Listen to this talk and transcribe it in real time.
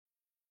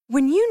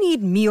When you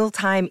need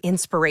mealtime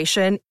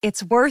inspiration,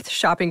 it's worth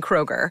shopping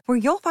Kroger, where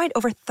you'll find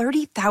over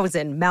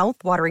 30,000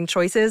 mouth-watering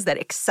choices that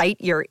excite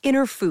your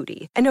inner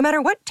foodie. And no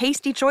matter what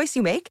tasty choice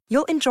you make,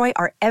 you'll enjoy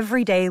our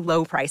everyday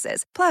low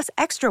prices, plus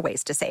extra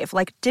ways to save,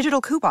 like digital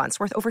coupons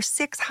worth over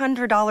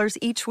 $600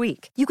 each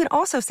week. You can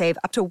also save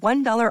up to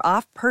 $1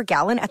 off per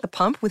gallon at the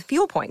pump with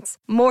fuel points.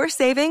 More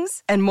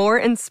savings and more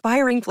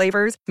inspiring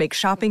flavors make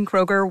shopping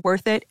Kroger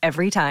worth it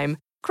every time.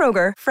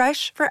 Kroger,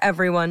 fresh for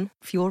everyone.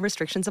 Fuel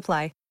restrictions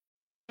apply.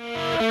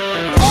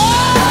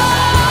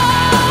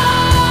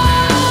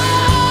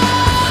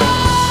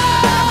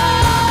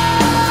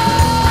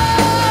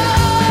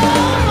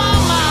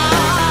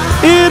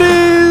 It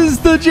is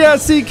the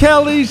Jesse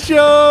Kelly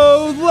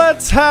Show.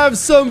 Let's have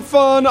some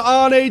fun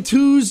on a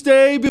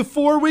Tuesday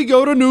before we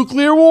go to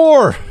nuclear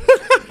war.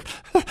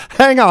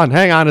 Hang on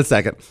a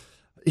second.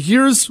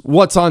 Here's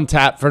what's on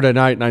tap for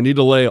tonight, and I need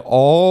to lay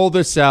all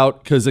this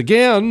out because,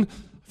 again,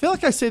 I feel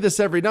like I say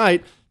this every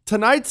night.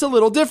 Tonight's a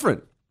little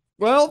different.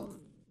 Well,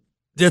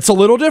 it's a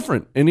little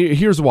different, and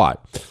here's why.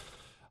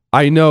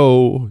 I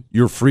know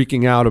you're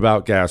freaking out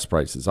about gas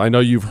prices. I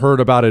know you've heard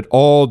about it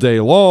all day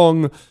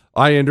long.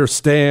 I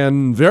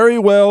understand very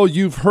well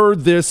you've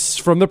heard this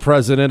from the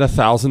president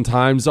 1,000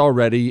 times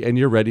already, and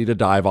you're ready to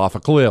dive off a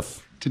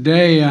cliff.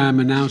 Today, I'm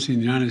announcing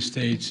the United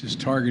States is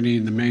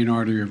targeting the main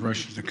artery of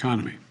Russia's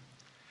economy.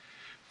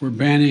 We're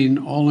banning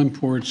all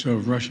imports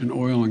of Russian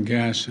oil and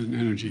gas and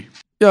energy.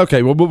 Yeah,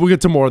 okay, well, we'll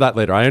get to more of that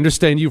later. I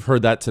understand you've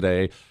heard that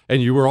today,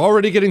 and you were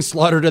already getting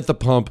slaughtered at the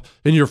pump,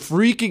 and you're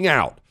freaking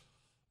out.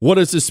 What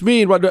does this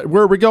mean?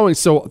 Where are we going?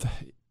 So,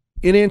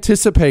 in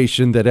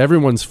anticipation that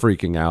everyone's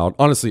freaking out,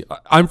 honestly,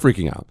 I'm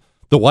freaking out.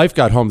 The wife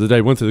got home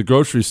today, went to the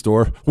grocery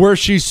store, where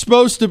she's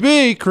supposed to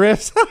be,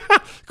 Chris.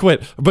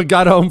 Quit. But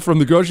got home from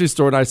the grocery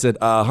store, and I said,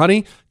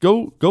 honey,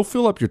 go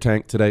fill up your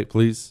tank today,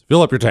 please.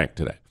 Fill up your tank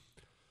today.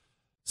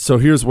 So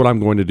here's what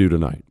I'm going to do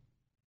tonight.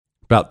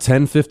 About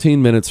 10,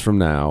 15 minutes from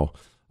now,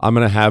 I'm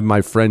going to have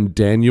my friend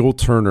Daniel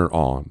Turner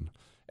on,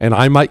 and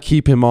I might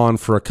keep him on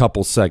for a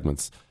couple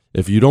segments.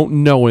 If you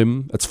don't know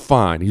him, that's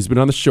fine. He's been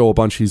on the show a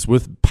bunch. He's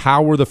with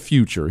Power the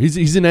Future.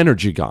 He's an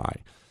energy guy.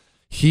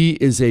 He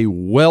is a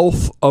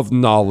wealth of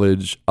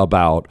knowledge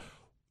about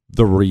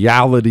the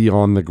reality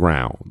on the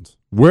ground.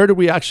 Where do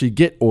we actually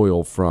get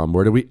oil from?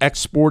 Where do we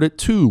export it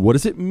to? What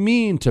does it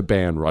mean to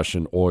ban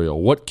Russian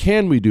oil? What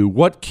can we do?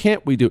 What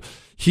can't we do?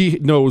 He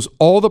knows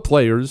all the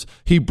players.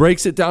 He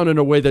breaks it down in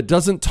a way that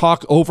doesn't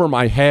talk over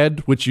my head,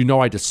 which you know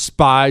I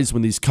despise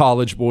when these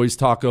college boys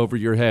talk over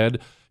your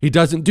head. He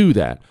doesn't do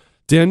that.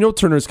 Daniel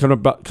Turner's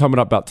coming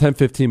up about 10,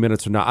 15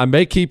 minutes from now. I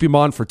may keep him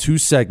on for 2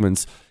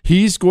 segments.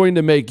 He's going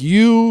to make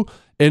you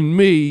and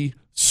me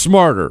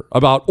smarter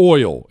about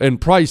oil and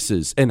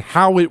prices and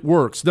how it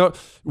works. No,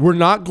 we're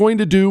not going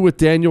to do with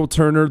Daniel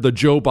Turner the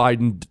Joe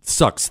Biden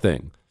sucks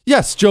thing.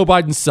 Yes, Joe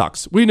Biden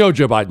sucks. We know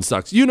Joe Biden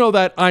sucks. You know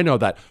that. I know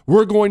that.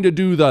 We're going to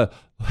do the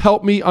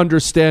help me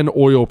understand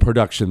oil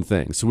production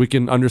thing so we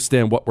can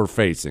understand what we're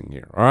facing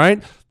here. All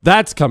right?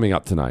 That's coming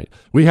up tonight.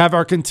 We have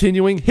our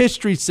continuing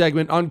history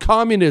segment on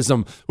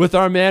communism with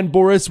our man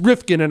Boris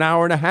Rifkin an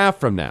hour and a half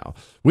from now.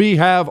 We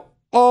have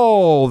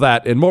all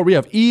that and more. We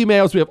have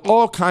emails. We have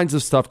all kinds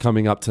of stuff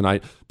coming up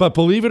tonight. But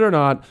believe it or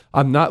not,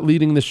 I'm not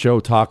leading the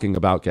show talking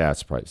about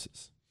gas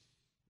prices.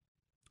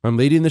 I'm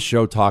leading the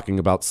show talking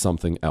about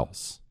something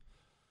else.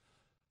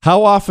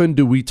 How often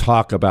do we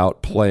talk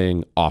about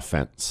playing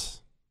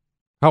offense?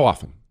 How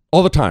often?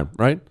 All the time,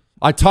 right?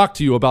 I talk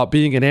to you about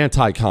being an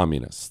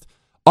anti-communist.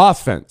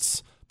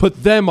 Offense.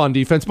 Put them on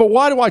defense. But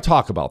why do I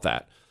talk about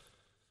that?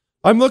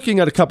 I'm looking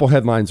at a couple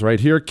headlines right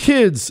here.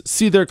 Kids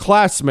see their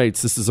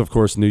classmates. This is, of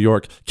course, New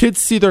York. Kids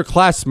see their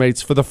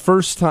classmates for the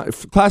first time.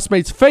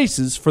 Classmates'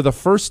 faces for the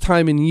first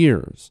time in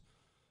years.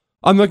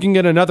 I'm looking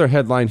at another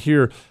headline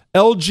here.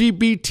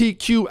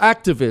 LGBTQ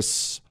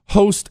activists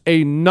host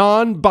a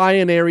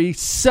non-binary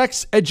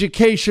sex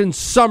education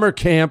summer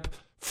camp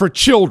for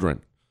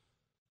children.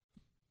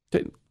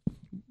 Okay.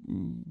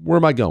 Where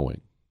am I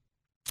going?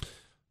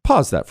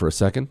 Pause that for a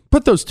second.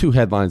 Put those 2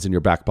 headlines in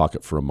your back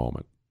pocket for a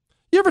moment.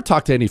 You ever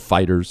talk to any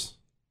fighters?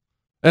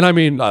 And I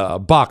mean a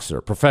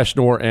boxer,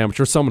 professional or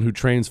amateur, someone who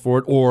trains for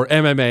it, or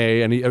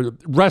MMA, and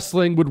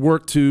wrestling would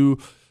work too.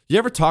 You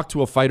ever talk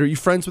to a fighter? You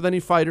friends with any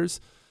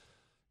fighters?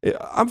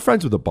 I'm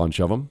friends with a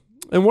bunch of them.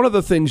 And one of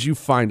the things you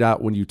find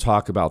out when you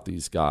talk about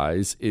these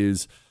guys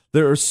is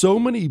there are so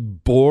many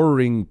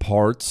boring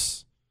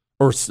parts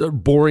or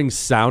boring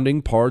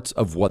sounding parts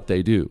of what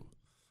they do.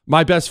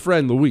 My best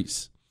friend,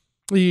 Luis,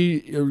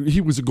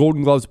 he was a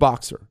Golden Gloves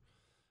boxer.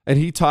 And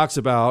he talks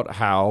about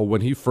how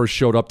when he first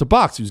showed up to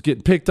box, he was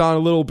getting picked on a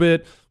little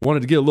bit,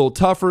 wanted to get a little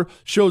tougher,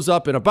 shows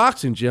up in a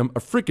boxing gym, a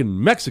freaking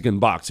Mexican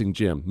boxing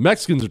gym.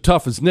 Mexicans are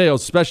tough as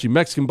nails, especially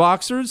Mexican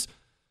boxers.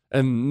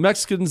 And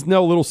Mexicans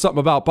know a little something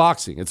about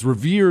boxing. It's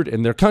revered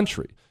in their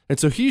country. And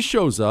so he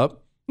shows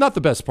up, not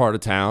the best part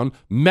of town,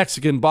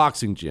 Mexican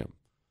boxing gym.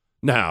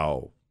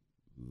 Now,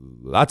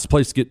 that's a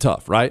place to get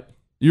tough, right?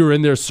 You're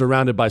in there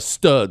surrounded by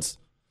studs.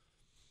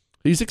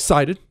 He's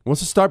excited,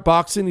 wants to start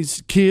boxing. He's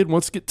a kid,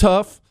 wants to get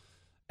tough.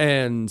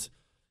 And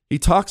He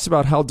talks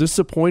about how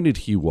disappointed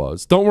he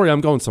was. Don't worry, I'm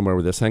going somewhere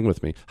with this. Hang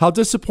with me. How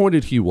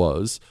disappointed he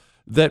was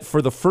that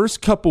for the first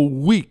couple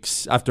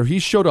weeks after he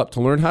showed up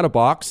to learn how to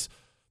box,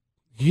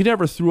 he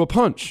never threw a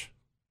punch.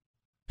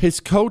 His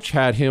coach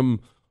had him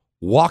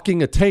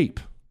walking a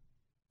tape,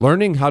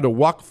 learning how to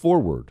walk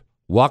forward,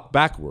 walk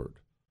backward,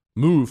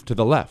 move to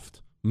the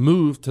left,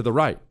 move to the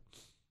right.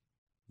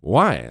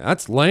 Why?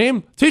 That's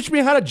lame. Teach me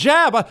how to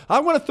jab.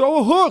 I want to throw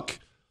a hook.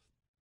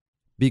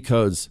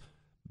 Because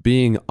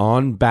being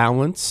on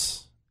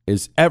balance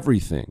is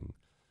everything.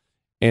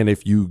 And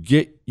if you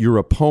get your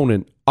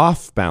opponent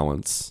off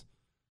balance,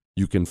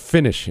 you can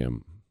finish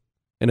him.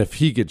 And if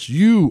he gets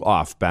you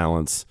off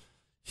balance,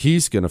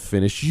 he's going to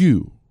finish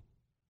you.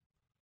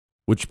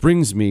 Which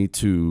brings me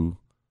to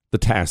the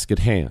task at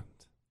hand.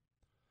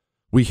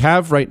 We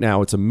have right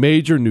now, it's a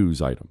major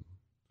news item.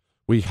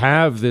 We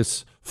have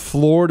this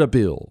Florida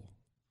bill.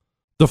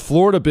 The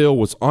Florida bill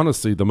was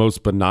honestly the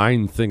most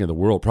benign thing in the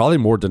world, probably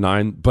more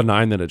benign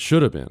than it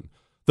should have been.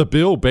 The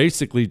bill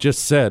basically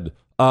just said,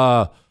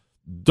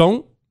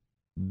 don't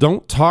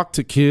talk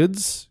to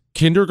kids,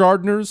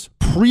 kindergartners,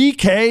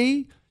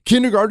 pre-K,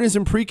 kindergartners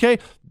and pre-K.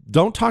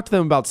 Don't talk to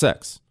them about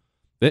sex.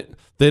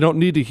 They don't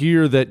need to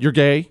hear that you're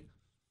gay.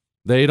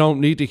 They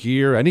don't need to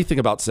hear anything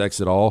about sex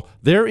at all.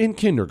 They're in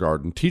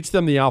kindergarten. Teach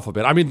them the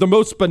alphabet. I mean, the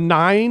most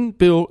benign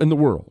bill in the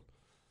world.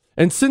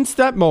 And since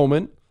that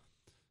moment,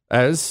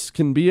 as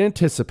can be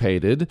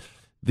anticipated,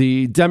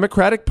 the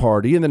Democratic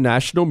Party and the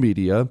national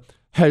media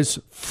has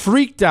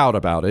freaked out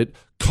about it,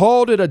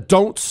 called it a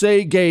don't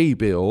say gay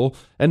bill,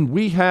 and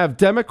we have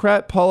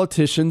Democrat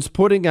politicians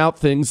putting out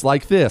things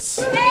like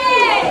this.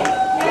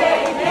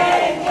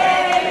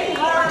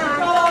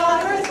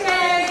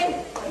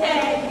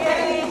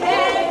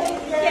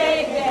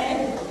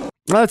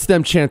 That's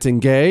them chanting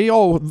gay.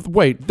 Oh,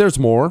 wait, there's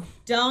more.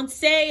 Don't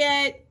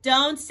say it.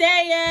 Don't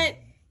say it.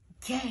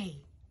 Gay.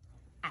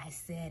 I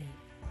said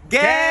it.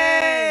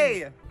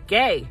 Gay!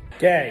 Gay.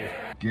 Gay.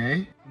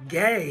 Gay.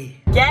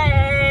 Gay.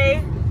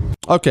 Gay.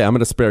 Okay, I'm going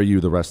to spare you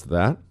the rest of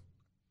that.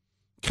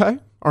 Okay,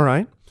 all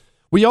right.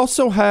 We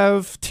also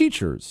have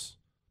teachers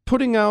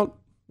putting out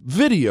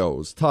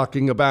videos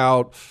talking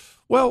about,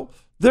 well,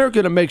 they're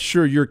going to make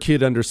sure your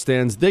kid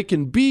understands they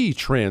can be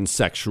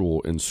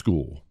transsexual in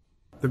school.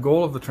 The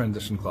goal of the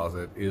Transition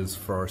Closet is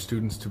for our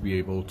students to be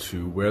able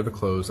to wear the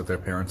clothes that their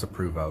parents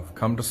approve of,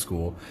 come to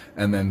school,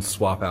 and then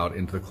swap out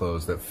into the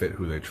clothes that fit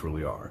who they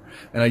truly are.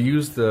 And I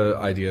use the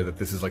idea that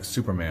this is like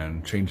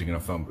Superman changing in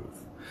a phone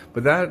booth.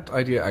 But that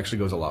idea actually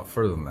goes a lot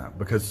further than that,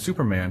 because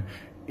Superman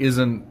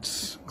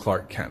isn't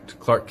Clark Kent.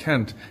 Clark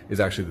Kent is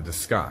actually the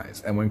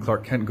disguise. And when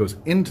Clark Kent goes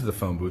into the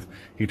phone booth,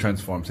 he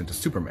transforms into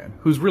Superman,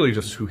 who's really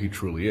just who he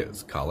truly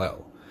is,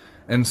 Kal-El.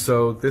 And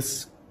so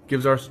this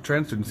gives our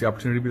trans students the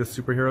opportunity to be the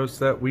superheroes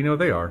that we know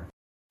they are.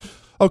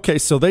 Okay,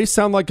 so they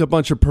sound like a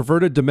bunch of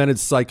perverted, demented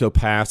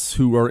psychopaths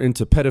who are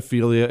into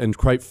pedophilia and,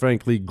 quite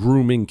frankly,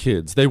 grooming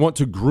kids. They want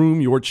to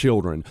groom your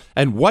children.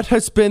 And what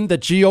has been the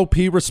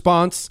GOP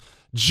response?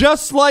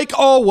 Just like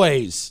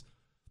always,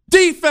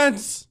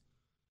 defense.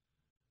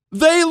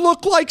 They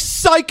look like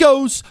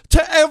psychos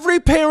to every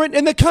parent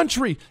in the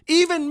country.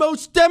 Even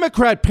most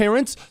Democrat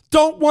parents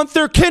don't want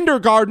their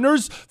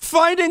kindergartners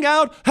finding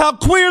out how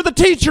queer the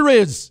teacher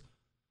is.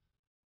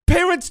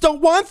 Parents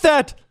don't want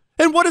that.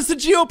 And what does the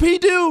GOP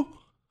do?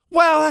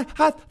 Well,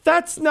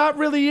 that's not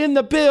really in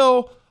the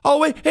bill. Oh,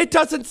 wait, it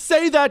doesn't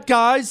say that,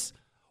 guys.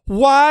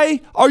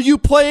 Why are you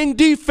playing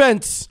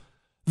defense?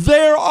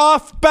 They're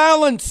off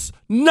balance.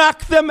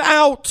 Knock them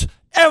out.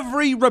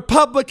 Every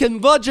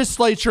Republican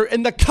legislature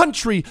in the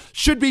country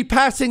should be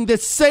passing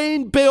this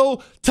same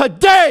bill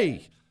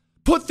today.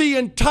 Put the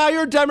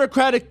entire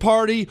Democratic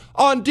Party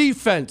on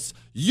defense.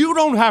 You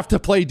don't have to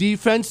play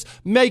defense.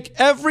 Make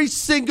every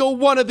single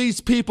one of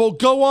these people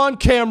go on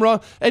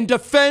camera and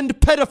defend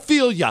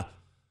pedophilia.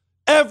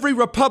 Every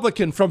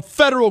Republican from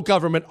federal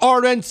government,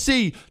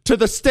 RNC, to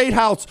the state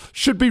house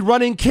should be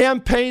running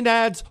campaign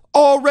ads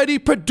already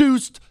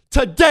produced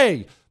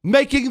today,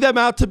 making them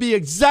out to be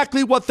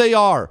exactly what they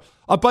are.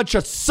 A bunch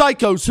of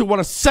psychos who want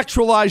to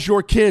sexualize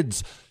your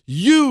kids.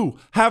 You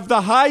have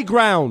the high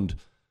ground.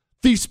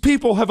 These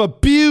people have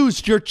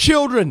abused your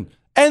children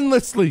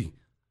endlessly.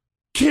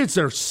 Kids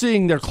are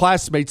seeing their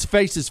classmates'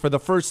 faces for the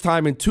first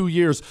time in 2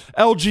 years.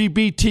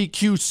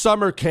 LGBTQ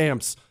summer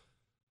camps.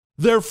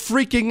 They're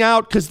freaking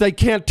out because they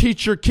can't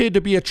teach your kid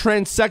to be a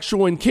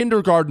transsexual in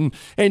kindergarten.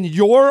 And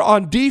you're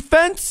on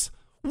defense?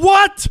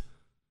 What?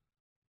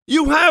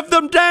 You have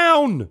them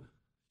down.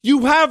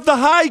 You have the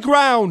high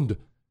ground.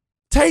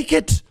 Take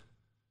it.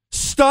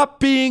 Stop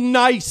being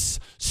nice.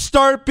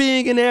 Start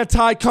being an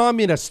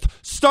anti-communist.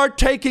 Start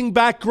taking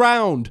back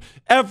ground.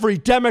 Every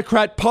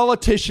Democrat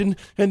politician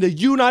in the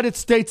United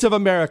States of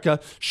America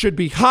should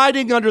be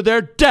hiding under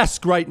their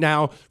desk right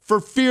now for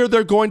fear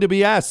they're going to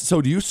be asked.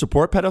 So do you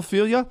support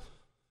pedophilia?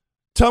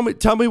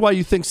 Tell me why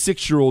you think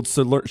 6-year-olds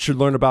should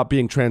learn about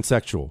being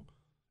transsexual.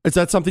 Is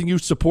that something you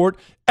support?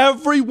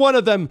 Every one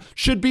of them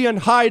should be in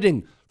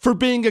hiding for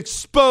being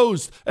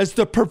exposed as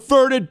the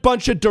perverted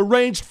bunch of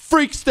deranged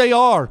freaks they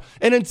are.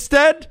 And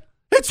instead,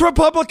 It's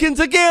Republicans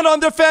again on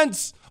the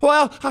fence.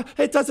 Well,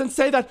 it doesn't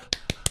say that.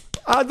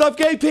 I love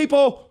gay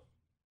people.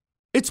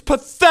 It's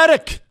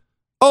pathetic.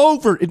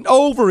 Over and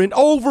over and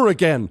over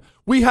again.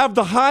 We have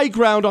the high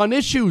ground on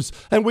issues,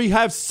 and we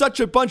have such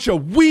a bunch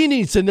of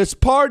weenies in this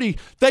party.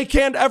 They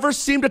can't ever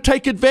seem to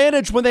take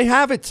advantage when they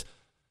have it.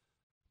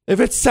 If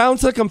it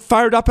sounds like I'm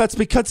fired up, that's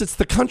because it's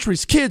the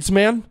country's kids,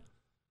 man.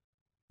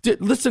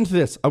 Listen to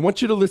this. I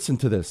want you to listen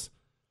to this.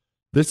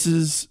 This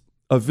is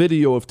a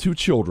video of two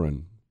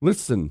children.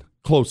 Listen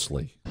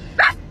closely.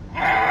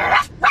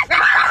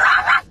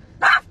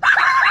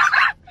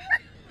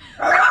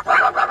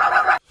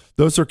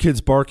 Those are kids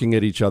barking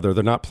at each other.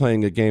 They're not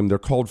playing a game. They're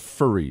called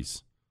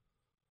furries.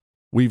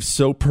 We've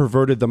so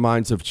perverted the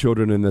minds of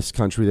children in this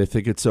country, they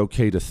think it's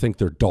okay to think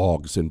they're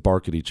dogs and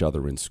bark at each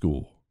other in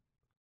school.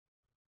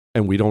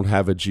 And we don't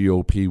have a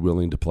GOP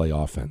willing to play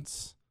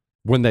offense.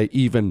 When they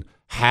even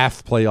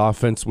half play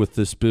offense with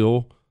this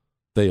bill,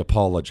 they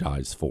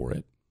apologize for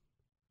it.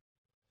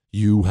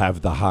 You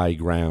have the high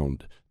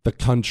ground. The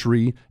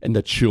country and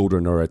the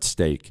children are at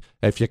stake.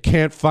 If you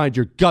can't find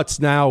your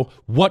guts now,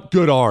 what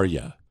good are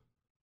you?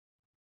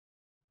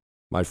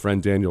 My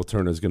friend Daniel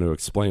Turner is going to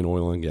explain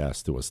oil and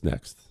gas to us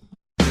next.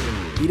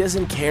 He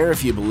doesn't care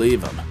if you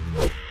believe him,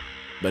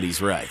 but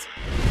he's right.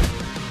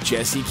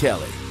 Jesse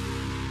Kelly.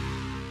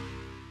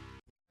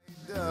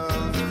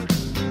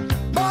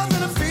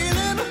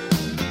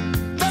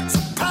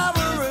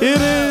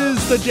 It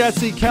is the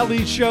Jesse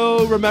Kelly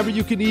Show. Remember,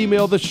 you can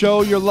email the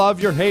show your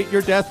love, your hate,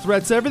 your death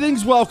threats.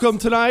 Everything's welcome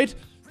tonight.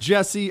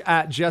 Jesse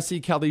at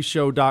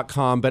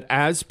jessekellyshow.com. But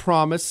as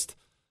promised,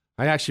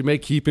 I actually may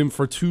keep him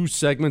for 2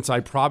 segments. I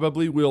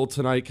probably will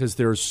tonight because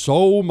there's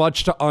so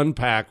much to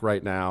unpack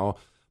right now.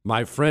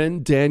 My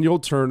friend Daniel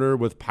Turner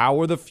with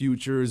Power the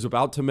Future is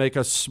about to make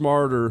us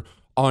smarter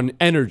on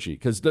energy.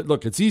 Because,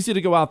 look, it's easy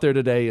to go out there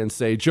today and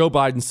say, Joe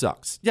Biden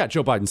sucks. Yeah,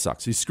 Joe Biden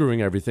sucks. He's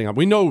screwing everything up.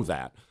 We know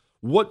that.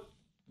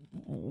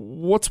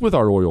 What's with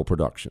our oil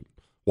production?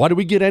 Why do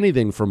we get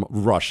anything from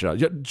Russia?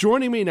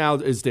 Joining me now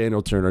is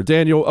Daniel Turner.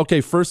 Daniel,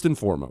 okay, first and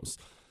foremost,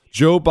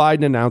 Joe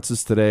Biden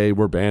announces today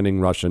we're banning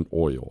Russian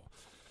oil.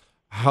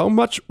 How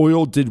much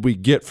oil did we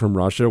get from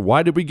Russia?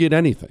 Why did we get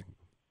anything?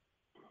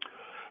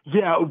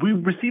 Yeah, we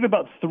receive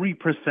about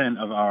 3%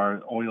 of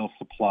our oil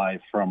supply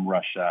from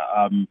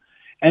Russia.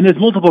 And there's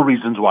multiple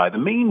reasons why. The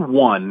main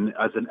one,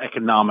 as an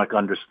economic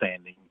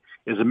understanding,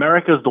 is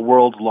America is the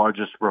world's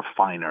largest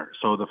refiner.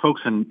 So the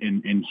folks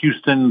in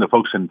Houston, the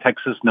folks in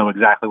Texas know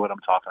exactly what I'm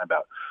talking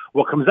about.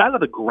 What comes out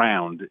of the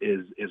ground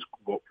is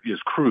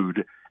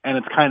crude, and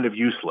it's kind of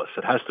useless.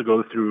 It has to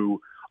go through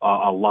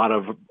a lot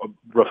of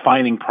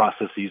refining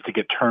processes to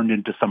get turned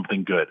into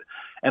something good.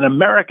 And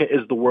America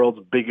is the world's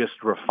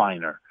biggest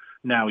refiner.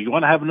 Now, you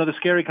want to have another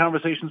scary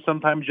conversation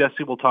sometime,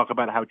 Jesse? We'll talk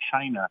about how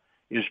China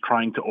is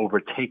trying to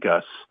overtake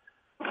us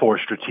for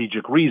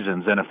strategic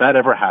reasons. And if that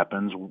ever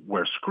happens,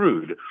 we're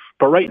screwed.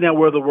 But right now,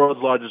 we're the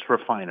world's largest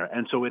refiner.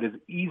 And so it is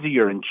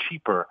easier and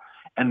cheaper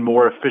and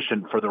more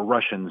efficient for the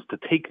Russians to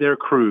take their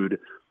crude,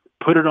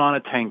 put it on a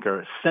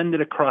tanker, send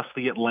it across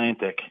the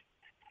Atlantic,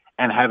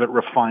 and have it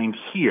refined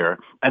here.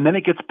 And then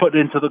it gets put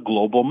into the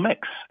global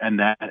mix. And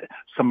that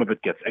some of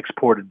it gets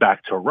exported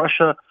back to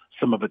Russia,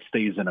 some of it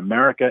stays in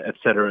America, et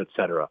cetera, et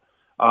cetera.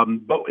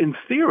 But in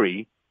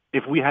theory,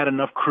 if we had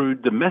enough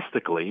crude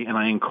domestically, and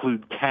I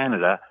include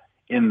Canada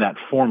in that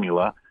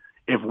formula,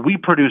 if we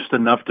produced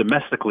enough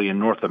domestically in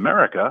North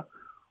America,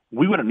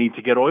 we wouldn't need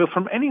to get oil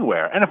from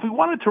anywhere. And if we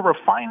wanted to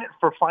refine it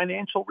for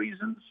financial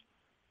reasons,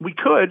 we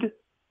could.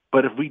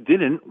 But if we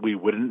didn't, we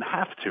wouldn't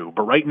have to.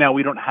 But right now,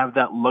 we don't have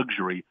that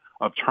luxury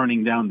of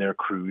turning down their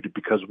crude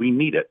because we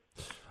need it.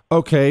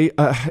 Okay,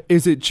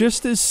 is it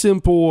just as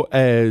simple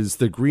as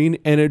the green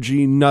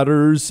energy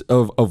nutters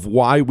of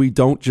why we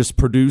don't just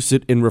produce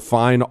it and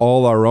refine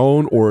all our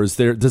own, or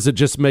does it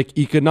just make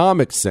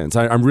economic sense?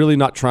 I'm really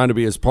not trying to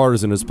be as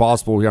partisan as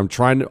possible here. I'm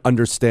trying to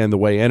understand the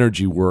way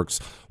energy works.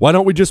 Why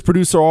don't we just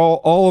produce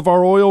all of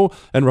our oil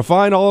and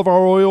refine all of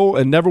our oil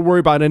and never worry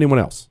about anyone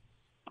else?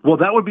 Well,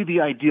 that would be the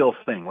ideal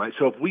thing, right?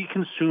 So if we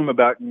consume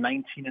about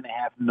 19.5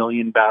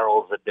 million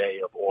barrels a day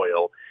of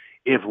oil,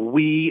 if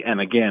we, and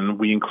again,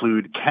 we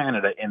include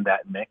Canada in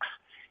that mix,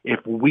 if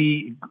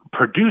we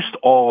produced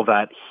all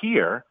that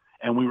here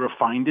and we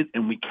refined it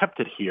and we kept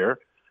it here,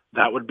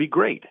 that would be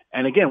great.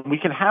 And again, we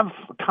can have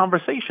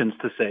conversations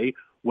to say,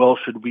 well,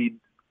 should we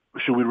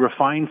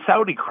refine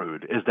Saudi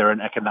crude? Is there an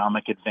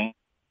economic advantage?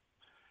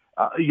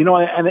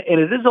 And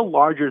it is a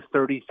larger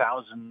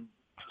 30,000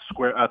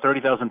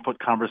 foot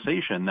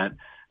conversation that,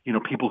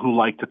 people who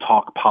like to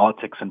talk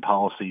politics and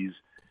policies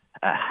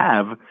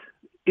have.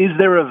 Is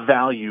there a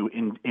value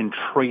in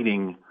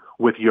trading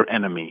with your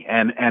enemy?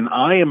 And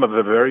I am of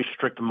a very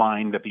strict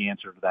mind that the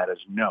answer to that is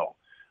no.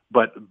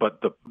 But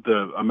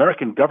the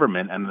American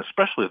government, and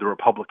especially the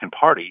Republican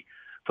Party,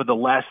 for the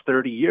last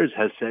 30 years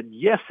has said,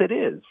 yes, it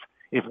is.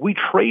 If we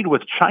trade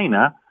with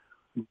China,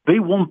 they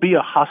won't be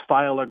a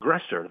hostile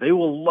aggressor. They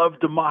will love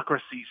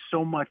democracy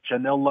so much,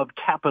 and they'll love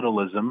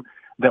capitalism,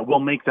 that will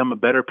make them a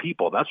better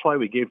people. That's why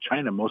we gave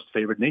China most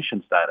favored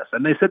nation status.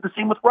 And they said the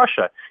same with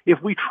Russia.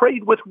 If we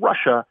trade with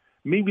Russia,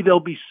 maybe they'll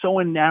be so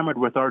enamored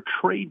with our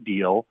trade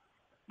deal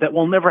that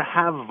we'll never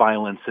have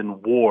violence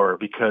and war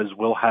because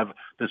we'll have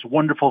this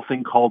wonderful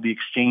thing called the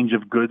exchange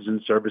of goods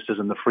and services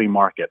in the free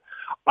market.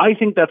 I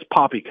think that's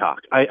poppycock.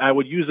 I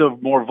would use a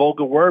more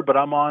vulgar word, but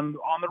I'm on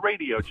the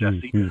radio,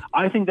 Jesse.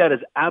 I think that is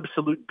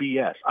absolute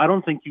BS. I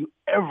don't think you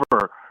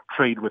ever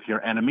trade with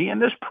your enemy,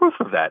 and there's proof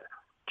of that.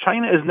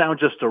 China is now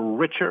just a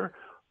richer,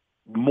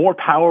 more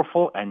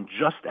powerful, and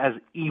just as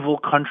evil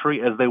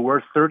country as they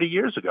were 30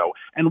 years ago.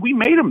 And we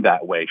made them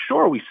that way.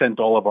 Sure, we sent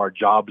all of our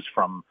jobs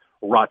from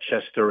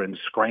Rochester and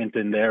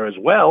Scranton there as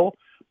well,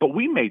 but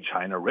we made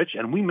China rich,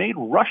 and we made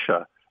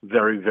Russia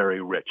very,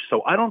 very rich.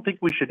 So I don't think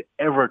we should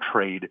ever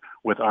trade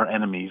with our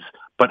enemies.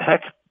 But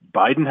heck,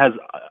 Biden has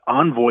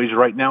envoys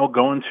right now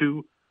going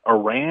to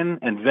Iran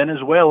and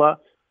Venezuela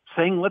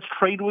saying, let's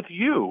trade with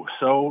you.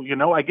 So,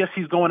 I guess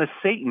he's going to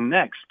Satan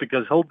next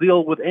because he'll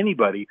deal with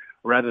anybody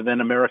rather than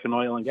American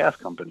oil and gas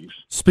companies.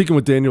 Speaking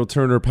with Daniel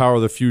Turner, Power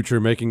of the Future,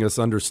 making us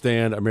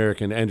understand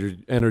American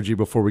energy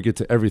before we get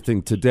to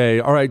everything today.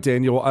 All right,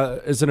 Daniel,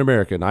 as an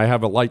American, I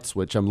have a light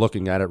switch. I'm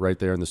looking at it right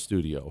there in the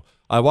studio.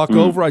 I walk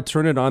over, I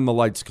turn it on, the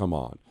lights come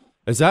on.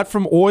 Is that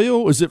from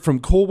oil? Is it from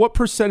coal? What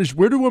percentage?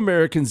 Where do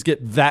Americans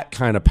get that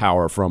kind of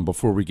power from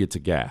before we get to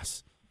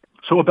gas?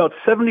 So about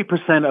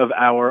 70% of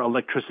our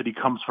electricity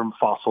comes from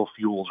fossil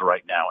fuels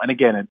right now. And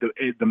again,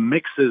 the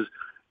mix is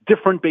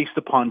different based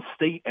upon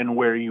state and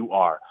where you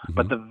are. Mm-hmm.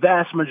 But the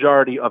vast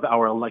majority of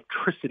our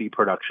electricity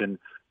production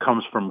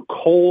comes from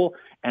coal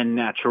and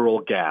natural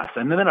gas.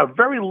 And then a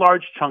very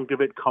large chunk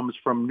of it comes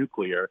from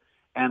nuclear,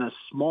 and a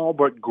small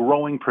but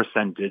growing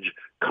percentage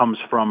comes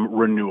from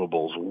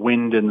renewables,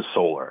 wind and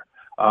solar.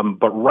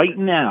 But right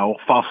now,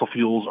 fossil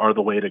fuels are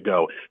the way to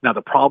go. Now,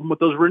 the problem with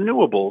those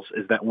renewables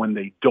is that when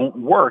they don't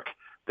work,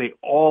 they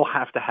all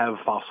have to have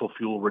fossil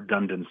fuel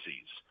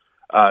redundancies.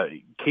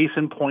 Case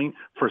in point,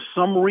 for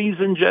some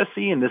reason,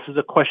 Jesse, and this is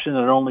a question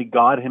that only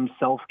God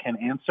himself can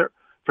answer,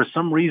 for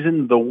some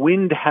reason, the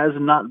wind has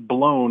not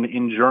blown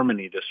in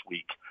Germany this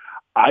week.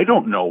 I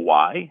don't know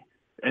why.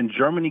 And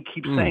Germany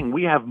keeps saying,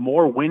 we have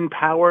more wind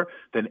power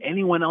than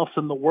anyone else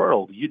in the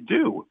world. You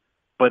do.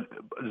 But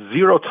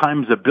 0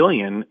 times a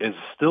billion is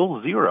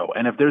still 0.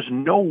 And if there's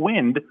no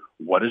wind,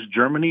 what does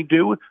Germany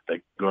do?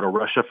 They go to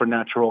Russia for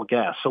natural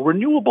gas. So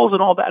renewables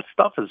and all that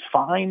stuff is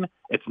fine.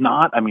 It's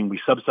not. I mean, we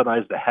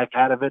subsidize the heck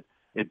out of it.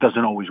 It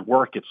doesn't always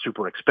work. It's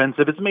super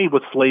expensive. It's made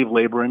with slave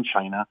labor in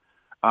China.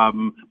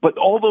 But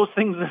all those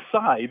things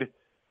aside,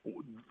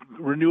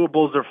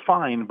 renewables are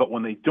fine. But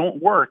when they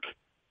don't work,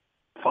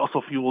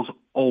 fossil fuels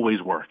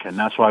always work, and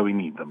that's why we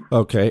need them.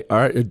 Okay. All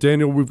right,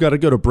 Daniel, we've got to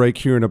go to break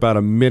here in about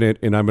a minute,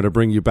 and I'm going to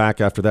bring you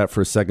back after that for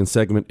a second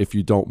segment, if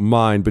you don't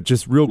mind. But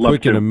just real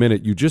quick in a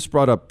minute, you just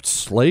brought up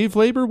slave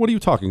labor. What are you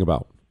talking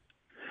about?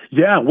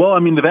 Yeah, well, I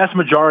mean, the vast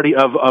majority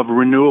of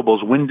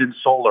renewables, wind and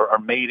solar, are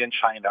made in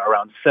China,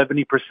 around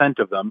 70%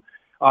 of them,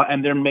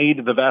 and they're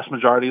made, the vast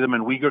majority of them,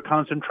 in Uyghur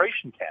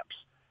concentration camps.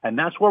 And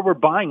that's where we're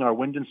buying our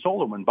wind and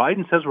solar. When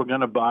Biden says we're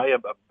going to buy a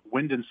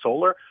wind and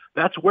solar,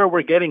 that's where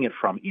we're getting it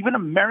from. Even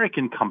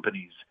American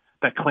companies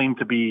that claim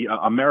to be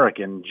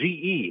American,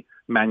 GE,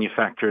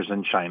 manufactures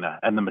in China,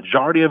 and the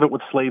majority of it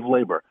with slave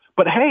labor.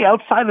 But hey,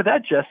 outside of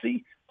that,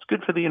 Jesse, it's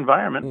good for the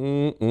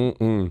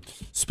environment.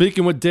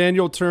 Speaking with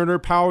Daniel Turner,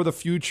 Power of the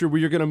Future,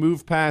 we are going to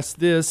move past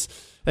this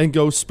and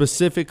go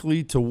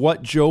specifically to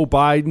what Joe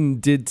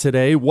Biden did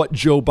today, what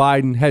Joe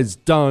Biden has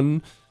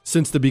done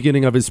since the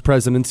beginning of his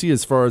presidency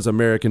as far as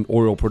American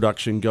oil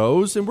production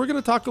goes. And we're going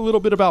to talk a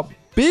little bit about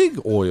big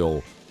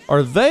oil.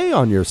 Are they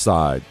on your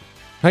side?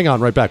 Hang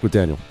on, right back with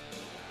Daniel.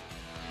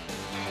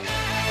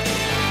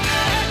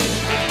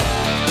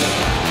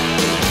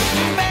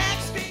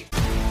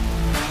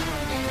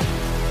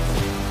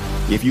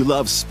 If you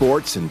love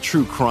sports and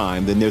true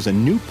crime, then there's a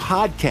new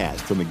podcast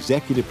from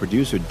executive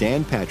producer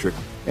Dan Patrick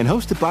and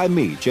hosted by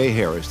me, Jay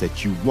Harris,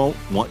 that you won't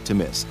want to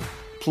miss.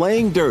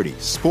 Playing Dirty: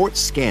 Sports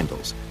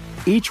Scandals.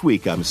 Each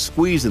week, I'm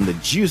squeezing the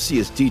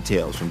juiciest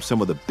details from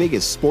some of the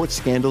biggest sports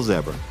scandals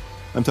ever.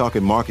 I'm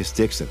talking Marcus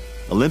Dixon,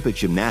 Olympic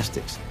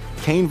gymnastics,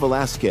 Cain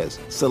Velasquez,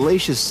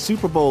 salacious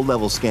Super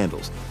Bowl-level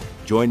scandals.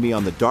 Join me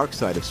on the dark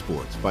side of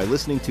sports by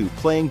listening to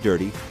Playing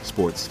Dirty: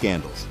 Sports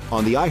Scandals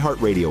on the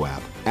iHeartRadio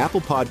app,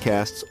 Apple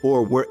Podcasts,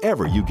 or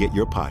wherever you get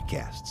your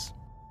podcasts.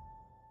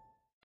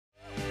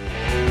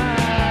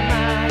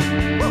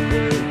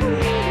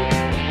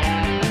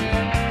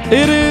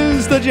 It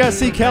is the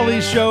Jesse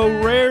Kelly Show.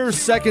 Rare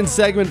second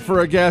segment for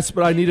a guest,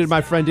 but I needed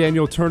my friend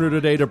Daniel Turner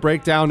today to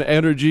break down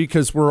energy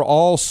because we're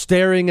all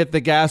staring at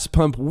the gas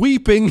pump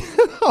weeping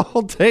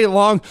all day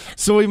long.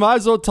 So we might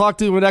as well talk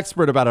to an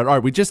expert about it. All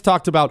right, we just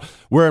talked about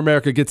where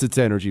America gets its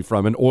energy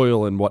from and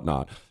oil and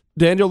whatnot.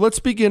 Daniel, let's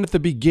begin at the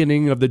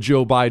beginning of the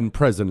Joe Biden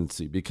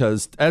presidency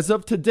because as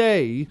of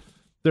today,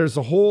 there's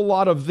a whole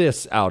lot of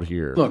this out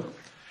here. Look,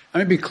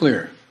 let me be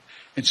clear.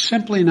 It's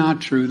simply not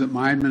true that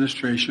my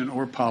administration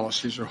or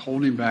policies are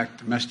holding back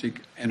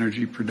domestic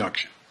energy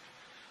production.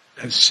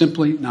 That's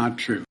simply not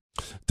true.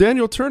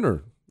 Daniel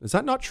Turner, Is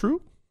that not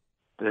true?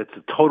 It's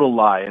a total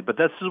lie, but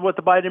this is what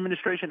the Biden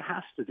administration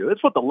has to do.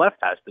 It's what the left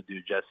has to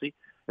do, Jesse.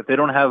 If they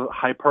don't have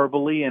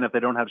hyperbole and if they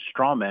don't have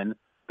straw men,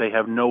 they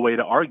have no way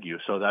to argue.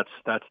 So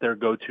that's their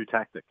go-to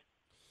tactic.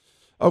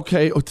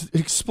 Okay,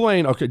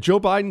 explain. Okay, Joe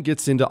Biden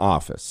gets into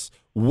office.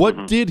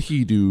 What did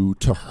he do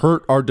to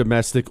hurt our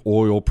domestic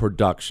oil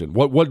production?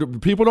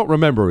 What people don't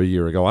remember a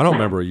year ago. I don't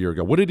remember a year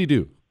ago. What did he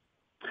do?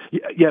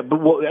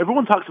 But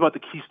everyone talks about the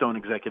Keystone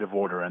executive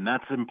order, and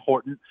that's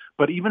important.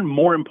 But even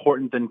more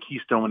important than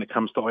Keystone when it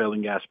comes to oil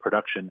and gas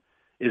production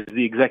is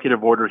the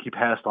executive order he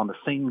passed on the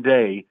same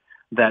day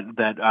that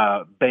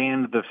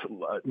banned the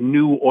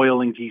new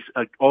oil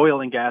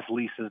and gas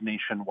leases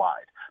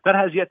nationwide. That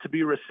has yet to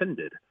be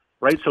rescinded,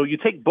 right? So you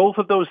take both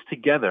of those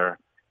together,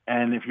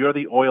 and if you're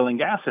the oil and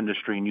gas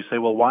industry and you say,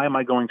 well, why am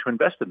I going to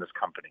invest in this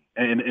company?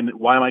 And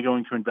why am I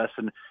going to invest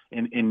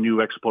in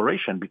new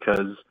exploration?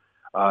 Because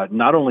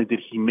not only did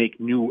he make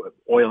new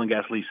oil and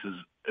gas leases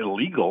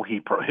illegal,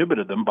 he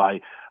prohibited them by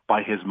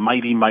his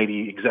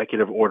mighty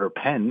executive order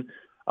pen.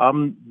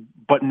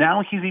 But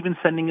now he's even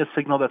sending a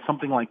signal that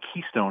something like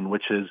Keystone,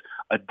 which is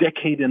a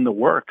decade in the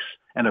works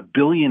and $1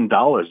 billion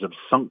of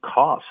sunk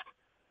cost,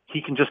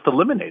 he can just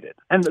eliminate it.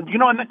 And,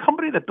 and the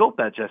company that built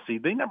that, Jesse,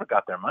 they never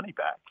got their money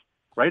back,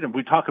 right? And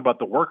we talk about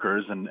the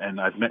workers, and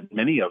I've met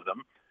many of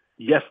them.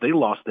 Yes, they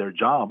lost their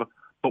job,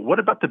 but what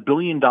about the $1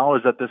 billion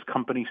that this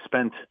company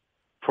spent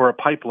for a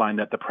pipeline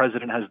that the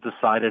president has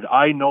decided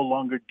I no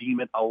longer deem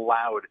it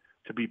allowed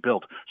to be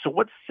built? So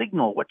what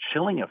signal, what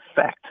chilling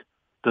effect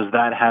does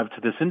that have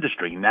to this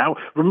industry? Now,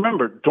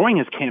 remember, during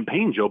his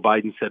campaign, Joe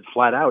Biden said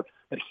flat out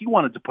that he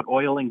wanted to put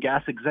oil and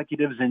gas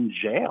executives in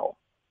jail.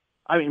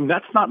 I mean,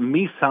 that's not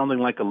me sounding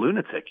like a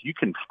lunatic. You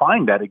can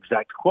find that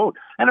exact quote.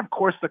 And of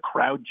course, the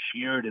crowd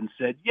cheered and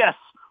said, yes,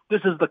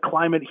 this is the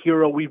climate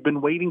hero we've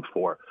been waiting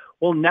for.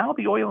 Well, now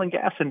the oil and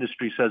gas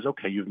industry says,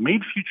 okay, you've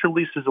made future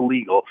leases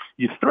illegal.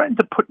 You threatened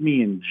to put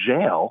me in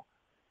jail.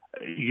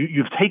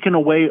 You've taken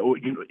away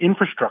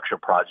infrastructure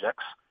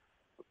projects.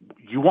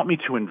 You want me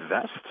to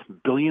invest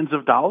billions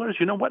of dollars?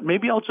 You know what?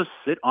 Maybe I'll just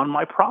sit on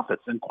my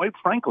profits. And quite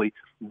frankly,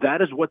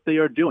 that is what they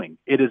are doing.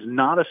 It is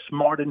not a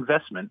smart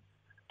investment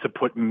to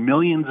put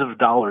millions of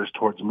dollars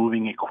towards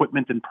moving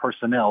equipment and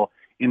personnel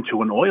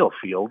into an oil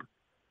field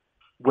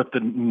with the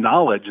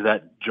knowledge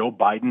that Joe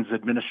Biden's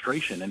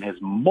administration and his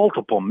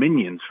multiple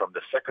minions from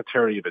the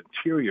Secretary of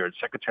Interior,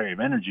 Secretary of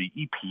Energy,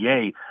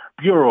 EPA,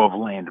 Bureau of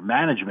Land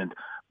Management,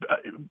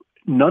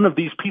 none of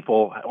these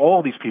people,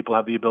 all these people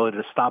have the ability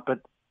to stop it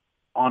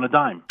on a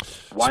dime.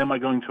 Why am I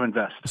going to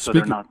invest? So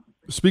they're not.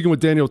 Speaking with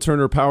Daniel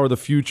Turner, Power of the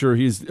Future,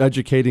 he's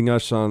educating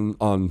us on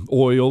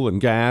oil and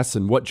gas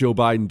and what Joe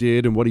Biden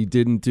did and what he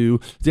didn't do.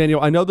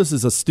 Daniel, I know this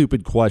is a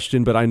stupid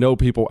question, but I know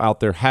people out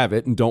there have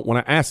it and don't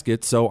want to ask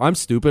it, so I'm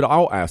stupid.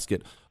 I'll ask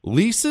it.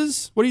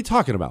 Leases? What are you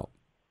talking about?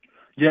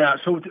 Yeah,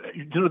 so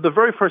the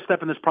very first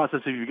step in this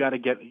process is you've got to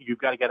get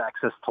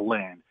access to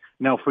land.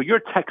 Now, for your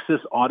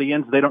Texas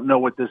audience, they don't know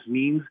what this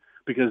means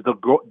because the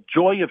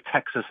joy of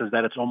Texas is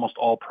that it's almost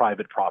all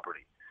private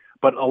property.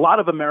 But a lot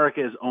of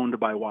America is owned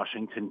by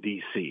Washington,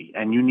 D.C.,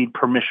 and you need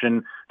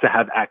permission to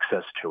have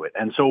access to it.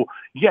 And so,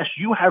 yes,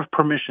 you have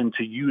permission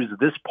to use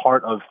this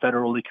part of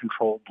federally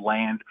controlled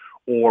land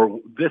or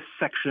this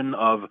section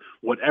of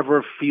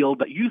whatever field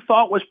that you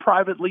thought was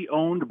privately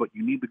owned, but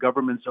you need the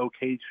government's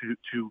okay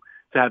to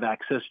have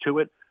access to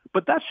it.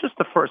 But that's just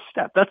the first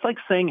step. That's like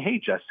saying, hey,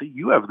 Jesse,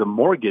 you have the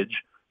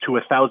mortgage to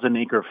a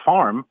 1,000-acre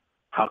farm.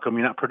 How come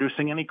you're not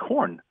producing any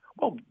corn?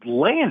 Well,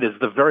 land is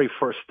the very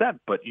first step,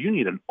 but you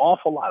need an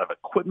awful lot of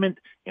equipment,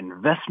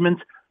 investment.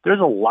 There's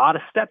a lot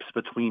of steps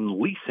between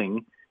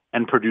leasing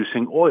and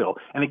producing oil.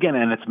 And again,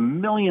 it's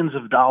millions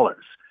of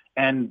dollars.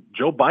 And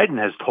Joe Biden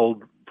has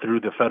told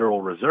through the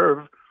Federal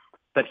Reserve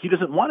that he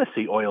doesn't want to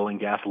see oil and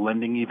gas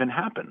lending even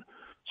happen.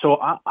 So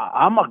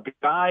I'm a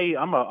guy,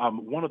 I'm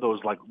one of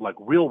those like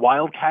real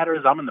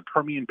wildcatters. I'm in the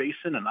Permian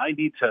Basin and I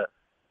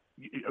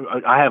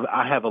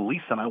have a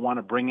lease and I want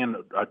to bring in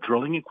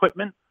drilling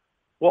equipment.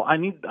 Well, I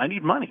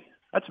need money.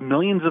 That's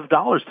millions of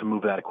dollars to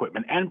move that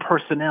equipment and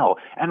personnel.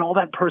 And all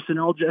that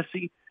personnel,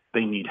 Jesse,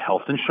 they need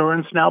health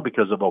insurance now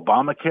because of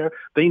Obamacare.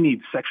 They need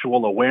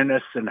sexual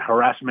awareness and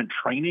harassment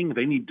training.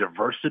 They need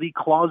diversity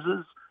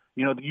clauses.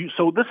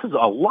 So this is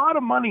a lot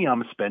of money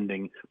I'm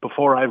spending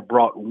before I've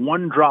brought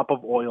one drop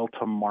of oil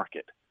to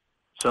market.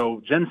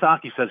 So Jen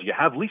Psaki says, you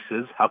have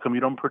leases. How come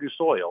you don't produce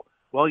oil?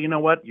 Well, you know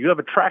what? You have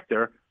a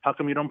tractor. How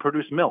come you don't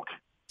produce milk?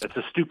 It's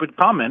a stupid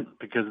comment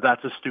because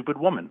that's a stupid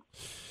woman.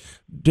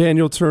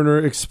 Daniel Turner,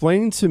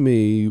 explain to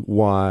me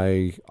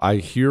why I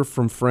hear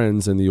from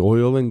friends in the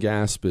oil and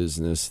gas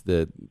business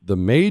that the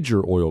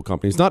major oil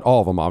companies, not all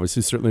of them,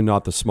 obviously, certainly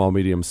not the small,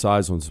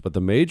 medium-sized ones, but the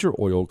major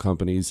oil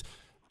companies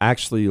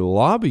actually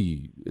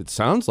lobby, it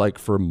sounds like,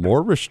 for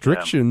more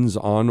restrictions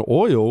on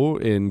oil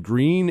and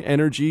green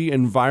energy,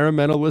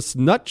 environmentalist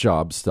nut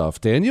job stuff.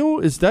 Daniel,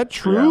 is that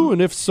true? Yeah.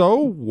 And if so,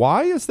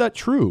 why is that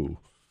true?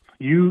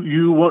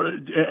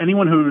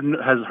 Anyone who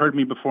has heard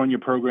me before in your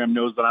program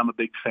knows that I'm a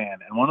big fan.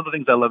 And one of the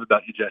things I love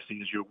about you, Jesse,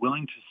 is you're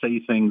willing to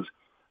say things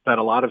that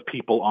a lot of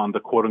people on the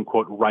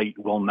quote-unquote right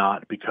will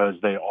not because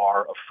they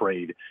are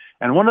afraid.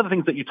 And one of the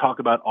things that you talk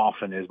about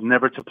often is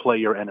never to play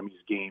your enemy's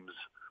games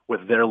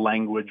with their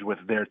language, with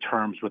their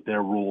terms, with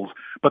their rules.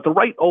 But the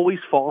right always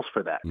falls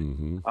for that.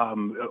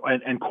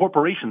 And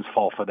corporations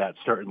fall for that,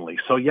 certainly.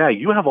 So, yeah,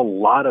 you have a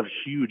lot of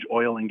huge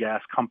oil and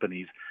gas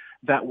companies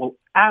that will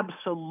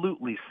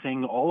absolutely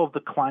sing all of the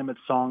climate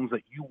songs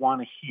that you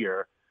want to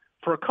hear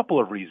for a couple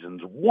of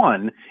reasons.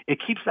 One, it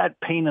keeps that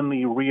pain in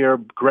the rear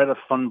Greta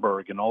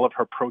Thunberg and all of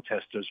her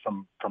protesters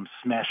from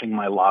smashing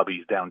my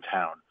lobbies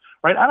downtown,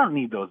 right? I don't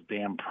need those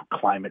damn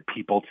climate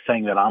people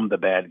saying that I'm the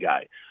bad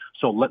guy.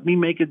 So let me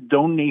make a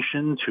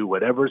donation to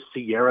whatever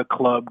Sierra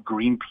Club,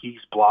 Greenpeace,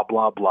 blah,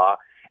 blah, blah,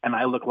 and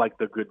I look like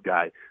the good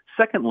guy.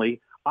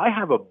 Secondly, I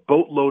have a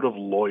boatload of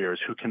lawyers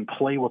who can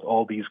play with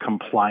all these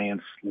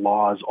compliance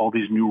laws, all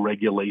these new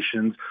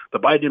regulations. The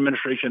Biden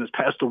administration has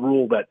passed a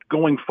rule that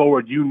going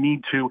forward you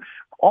need to.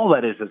 All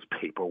that is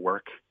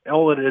paperwork.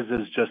 All it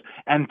is just,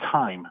 and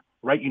time,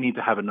 right? You need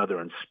to have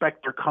another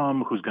inspector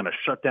come who's going to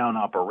shut down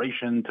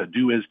operation to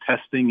do his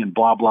testing and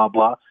blah, blah,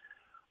 blah.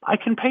 I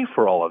can pay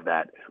for all of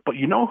that. But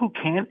you know who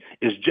can't?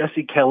 Is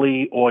Jesse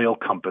Kelly Oil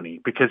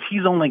Company, because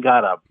he's only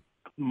got a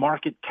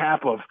market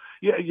cap of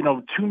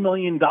 $2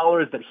 million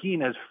that he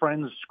and his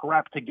friends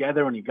scrapped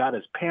together, and he got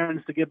his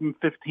parents to give him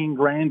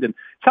 $15,000, and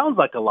sounds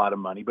like a lot of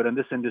money, but in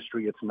this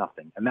industry it's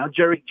nothing. And now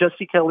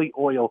Jesse Kelly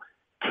Oil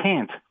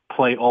can't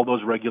play all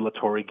those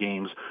regulatory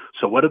games.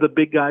 So what do the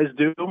big guys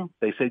do?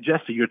 They say,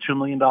 Jesse, your $2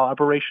 million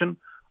operation,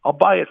 I'll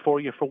buy it for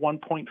you for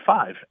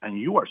 1.5, and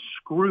you are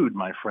screwed,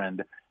 my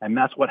friend. And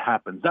that's what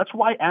happens. That's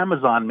why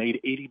Amazon made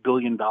 $80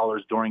 billion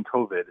during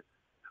COVID,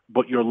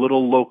 but your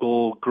little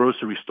local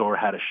grocery store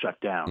had to shut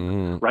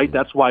down, right?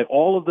 That's why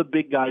all of the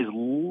big guys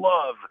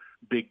love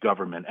big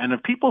government. And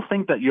if people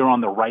think that you're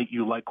on the right,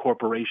 you like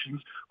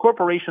corporations,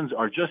 corporations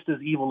are just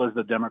as evil as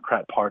the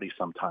Democrat Party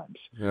sometimes.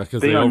 Yeah,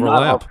 because they are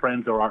overlap. Not our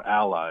friends or our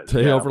allies.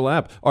 They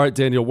overlap. All right,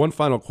 Daniel, one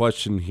final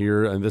question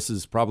here, and this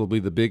is probably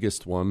the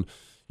biggest one.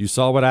 You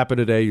saw what happened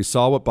today. You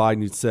saw what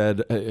Biden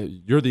said.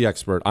 You're the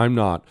expert. I'm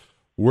not.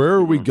 Where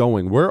are we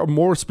going?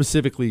 More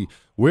specifically,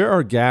 where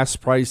are gas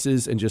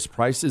prices and just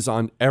prices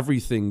on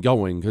everything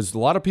going? Because a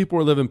lot of people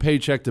are living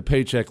paycheck to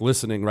paycheck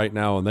listening right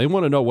now, and they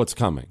want to know what's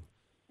coming.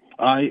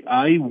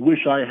 I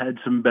wish I had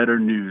some better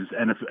news.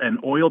 And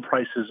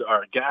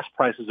gas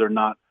prices are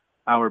not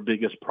our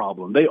biggest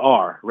problem. They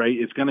are, right?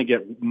 It's going to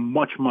get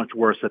much, much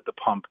worse at the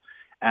pump,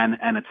 and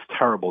it's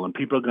terrible, and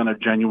people are going to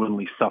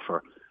genuinely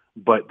suffer.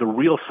 But the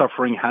real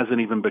suffering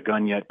hasn't even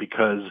begun yet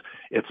because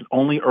it's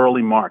only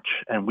early March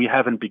and we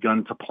haven't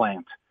begun to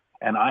plant.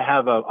 And I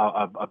have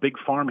a big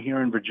farm here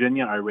in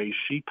Virginia. I raise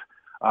sheep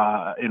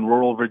in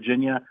rural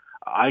Virginia.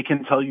 I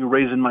can tell you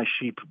raising my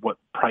sheep what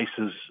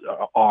prices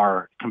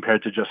are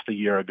compared to just a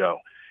year ago.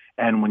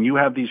 And when you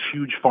have these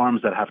huge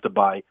farms that have to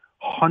buy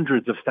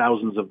hundreds of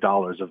thousands of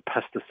dollars of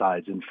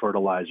pesticides and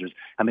fertilizers,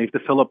 and they have to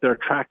fill up their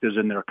tractors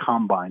and their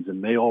combines,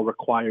 and they all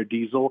require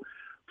diesel,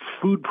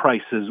 food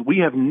prices, we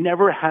have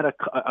never had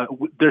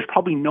there's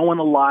probably no one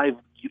alive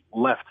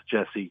left,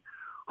 Jesse,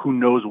 who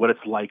knows what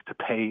it's like to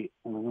pay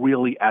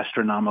really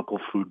astronomical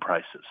food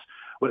prices.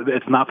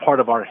 It's not part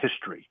of our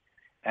history.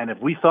 And if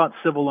we thought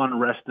civil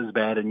unrest is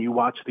bad and you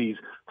watch these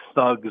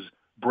thugs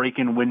break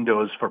in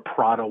windows for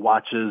Prada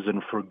watches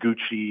and for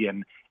Gucci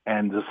and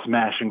the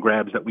smash and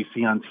grabs that we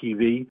see on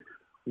TV,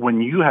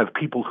 when you have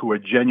people who are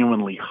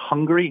genuinely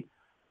hungry,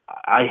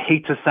 I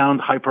hate to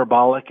sound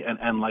hyperbolic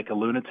and like a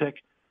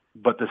lunatic,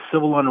 but the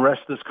civil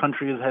unrest this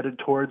country is headed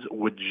towards,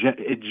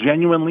 it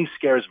genuinely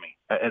scares me.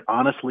 It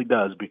honestly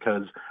does,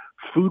 because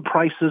food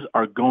prices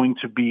are going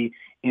to be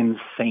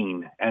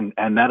insane, and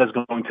that is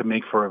going to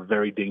make for a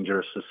very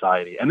dangerous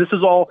society. And this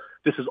is all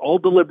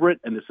deliberate,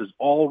 and this is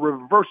all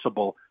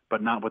reversible,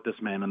 but not with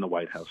this man in the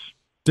White House.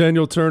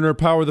 Daniel Turner,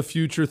 Power of the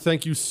Future,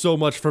 thank you so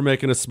much for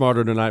making us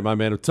smarter tonight, my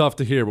man. It's tough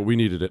to hear, but we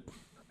needed it.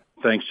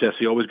 Thanks,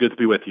 Jesse. Always good to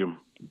be with you.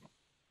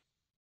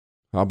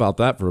 How about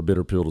that for a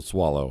bitter pill to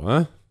swallow,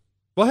 huh?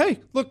 Well, hey,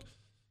 look,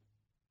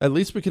 at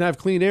least we can have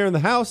clean air in the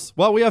house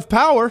while we have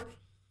power.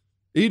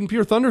 Eden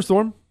Pure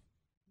Thunderstorm.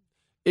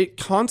 It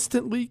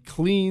constantly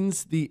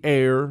cleans the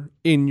air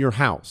in your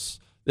house.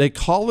 They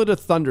call it a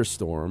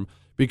thunderstorm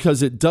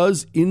because it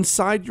does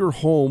inside your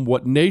home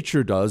what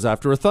nature does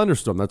after a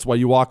thunderstorm. That's why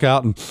you walk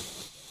out and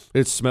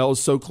it smells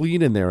so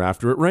clean in there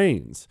after it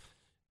rains.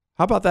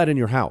 How about that in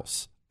your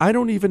house? I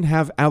don't even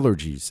have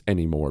allergies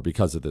anymore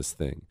because of this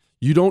thing.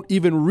 You don't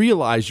even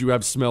realize you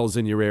have smells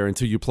in your air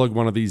until you plug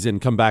one of these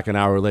in, come back an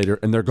hour later,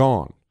 and they're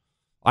gone.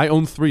 I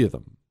own 3 of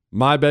them.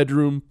 My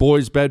bedroom,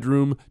 boys'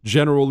 bedroom,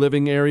 general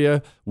living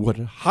area. Would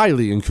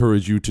highly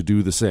encourage you to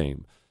do the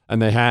same. And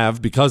they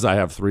have, because I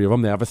have 3 of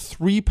them, they have a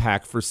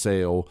 3-pack for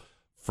sale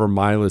for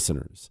my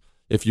listeners.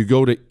 If you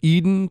go to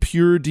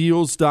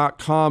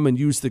EdenPureDeals.com and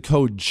use the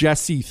code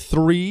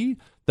Jesse3,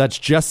 that's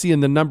Jesse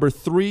and the number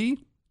 3,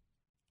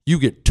 you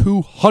get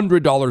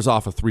 $200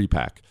 off a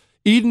 3-pack.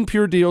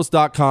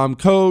 EdenPureDeals.com,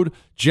 code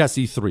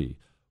Jesse3.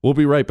 We'll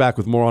be right back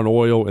with more on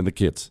oil and the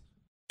kids.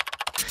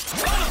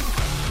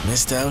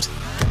 Missed out?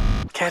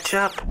 Catch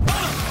up.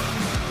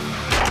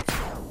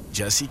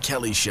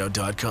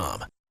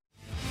 JesseKellyShow.com.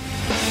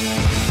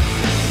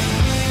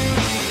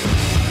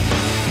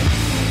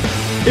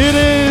 It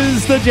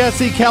is the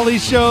Jesse Kelly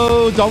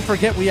Show. Don't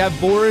forget, we have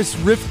Boris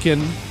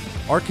Rifkin,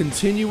 our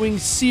continuing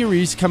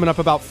series coming up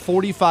about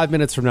 45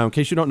 minutes from now. In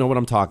case you don't know what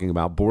I'm talking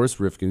about, Boris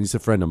Rifkin, he's a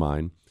friend of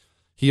mine.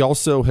 He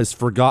also has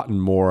forgotten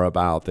more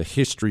about the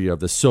history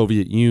of the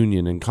Soviet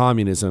Union and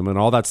communism and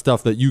all that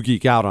stuff that you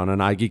geek out on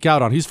and I geek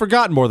out on. He's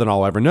forgotten more than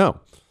I'll ever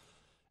know.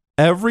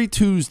 Every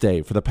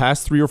Tuesday for the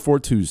past 3 or 4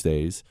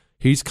 Tuesdays,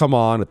 he's come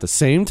on at the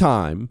same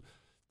time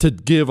to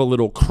give a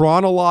little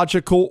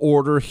chronological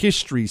order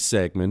history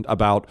segment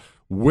about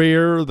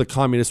where the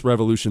communist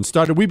revolution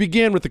started. We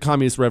began with the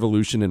communist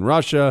revolution in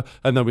Russia,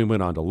 and then we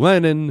went on to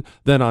Lenin,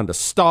 then on to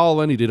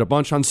Stalin. He did a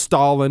bunch on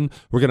Stalin.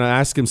 We're going to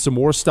ask him some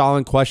more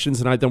Stalin questions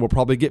tonight, then we'll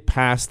probably get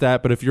past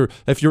that. But if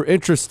you're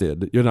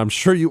interested, I'm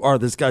sure you are,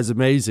 this guy's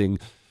amazing,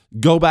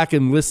 go back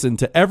and listen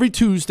to every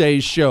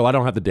Tuesday's show. I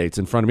don't have the dates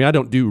in front of me. I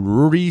don't do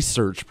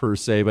research per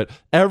se, but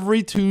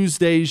every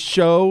Tuesday's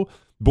show,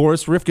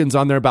 Boris Rifkin's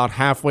on there about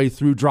halfway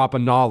through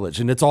dropping knowledge,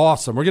 and it's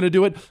awesome. We're going to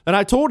do it, and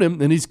I told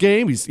him, and he's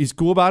game. He's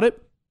cool about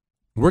it.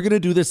 We're going to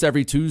do this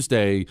every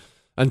Tuesday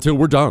until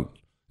we're done.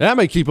 And I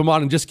may keep him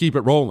on and just keep it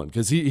rolling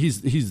because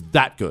he's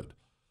that good.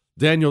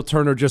 Daniel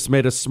Turner just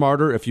made us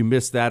smarter. If you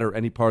missed that or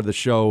any part of the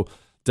show,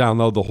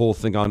 download the whole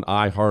thing on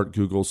iHeart,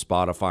 Google,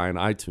 Spotify, and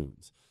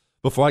iTunes.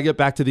 Before I get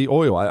back to the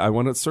oil, I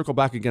want to circle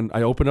back again.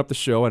 I opened up the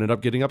show. I ended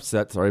up getting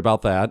upset. Sorry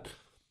about that.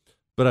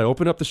 But I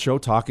opened up the show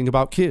talking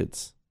about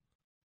kids,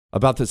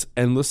 about this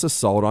endless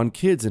assault on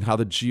kids and how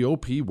the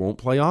GOP won't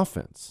play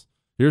offense.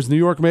 Here's New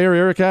York Mayor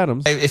Eric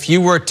Adams. If you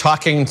were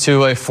talking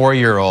to a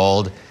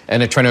 4-year-old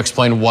and trying to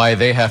explain why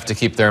they have to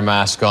keep their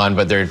mask on,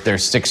 but their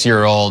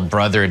 6-year-old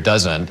brother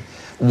doesn't,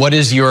 what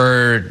is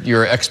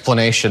your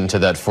explanation to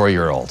that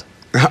 4-year-old?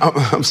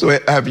 I'm so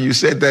happy you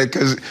said that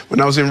because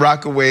when I was in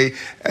Rockaway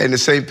in the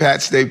St.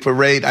 Pat's Day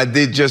Parade, I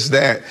did just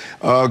that.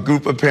 A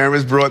group of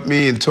parents brought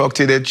me and talked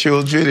to their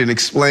children and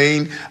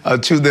explained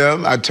to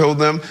them. I told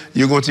them,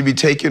 you're going to be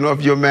taking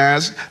off your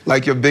mask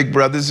like your big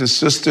brothers and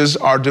sisters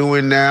are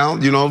doing now.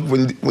 You know,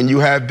 when you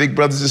have big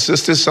brothers and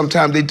sisters,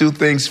 sometimes they do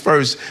things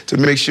first to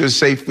make sure it's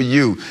safe for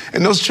you.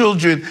 And those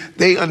children,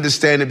 they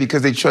understand it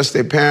because they trust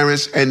their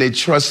parents and they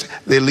trust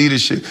their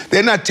leadership.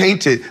 They're not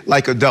tainted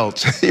like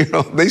adults. You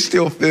know, they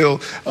still feel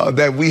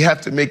that we have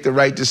to make the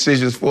right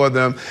decisions for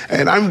them.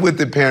 And I'm with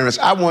the parents.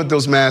 I want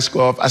those masks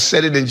off. I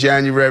said it in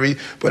January,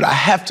 but I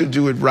have to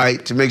do it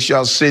right to make sure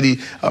our city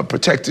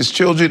protect its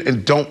children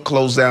and don't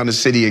close down the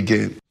city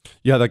again.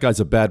 Yeah, that guy's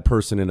a bad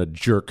person and a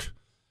jerk.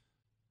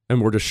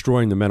 And we're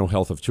destroying the mental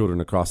health of children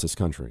across this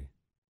country.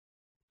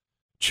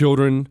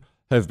 Children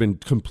have been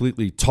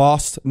completely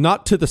tossed,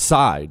 not to the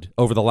side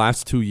over the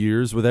last 2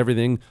 years with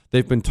everything.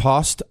 They've been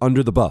tossed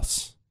under the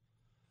bus.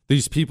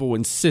 These people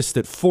insist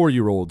that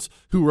 4-year-olds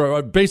who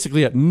are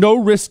basically at no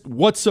risk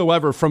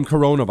whatsoever from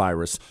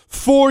coronavirus,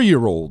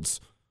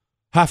 4-year-olds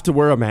have to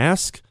wear a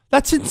mask?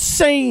 That's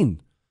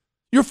insane.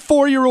 Your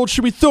 4-year-old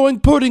should be throwing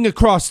pudding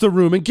across the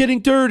room and getting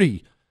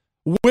dirty.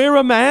 Wear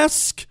a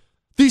mask?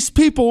 These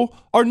people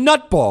are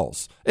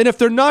nutballs. And if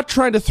they're not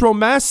trying to throw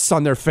masks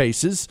on their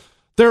faces,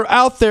 they're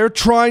out there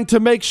trying to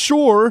make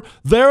sure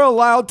they're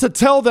allowed to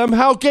tell them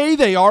how gay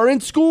they are in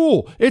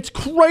school. It's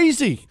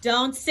crazy.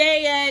 Don't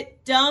say it.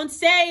 Don't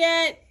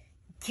say it.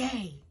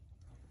 Gay.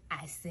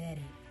 I said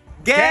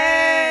it.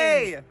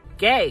 Gay!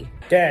 Gay.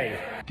 Gay.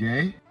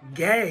 Gay.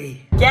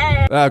 Gay.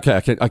 Gay.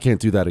 Okay, I can't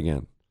do that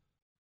again.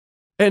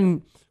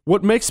 And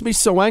what makes me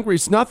so angry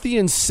is not the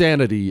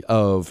insanity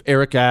of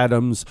Eric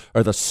Adams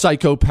or the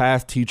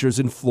psychopath teachers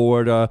in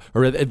Florida,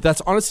 or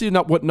that's honestly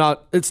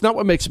it's not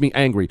what makes me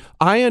angry.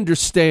 I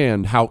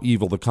understand how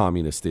evil the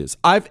communist is.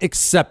 I've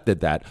accepted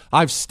that.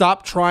 I've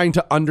stopped trying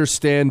to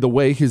understand the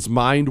way his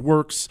mind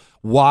works,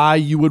 why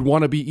you would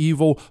want to be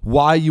evil,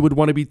 why you would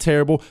want to be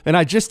terrible, and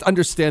I just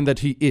understand that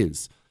he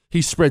is.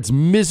 He spreads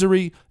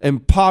misery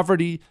and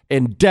poverty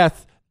and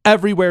death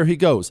everywhere he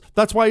goes.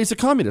 That's why he's a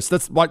communist.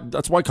 That's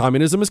why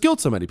communism has killed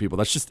so many people.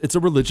 It's a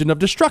religion of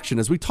destruction,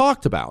 as we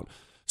talked about.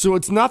 So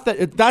it's not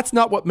that's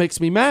not what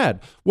makes me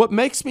mad. What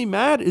makes me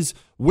mad is,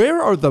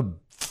 where are the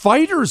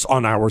fighters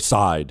on our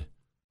side?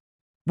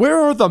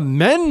 Where are the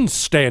men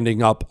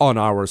standing up on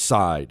our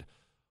side?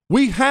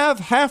 We have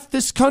half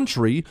this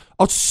country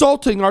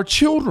assaulting our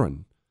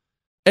children.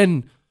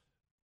 And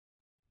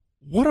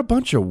what a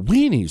bunch of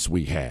weenies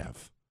we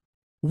have.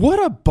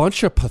 What a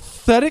bunch of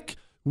pathetic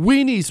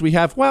weenies we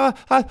have. Well,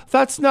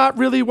 that's not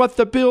really what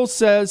the bill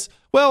says.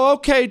 Well,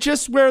 okay,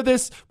 just wear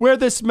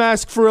this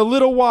mask for a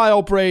little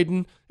while,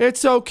 Braden.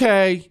 It's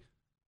okay.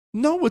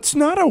 No, it's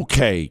not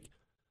okay.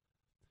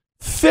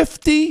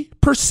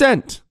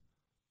 50%.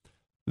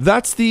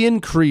 That's the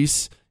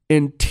increase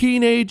in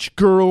teenage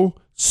girl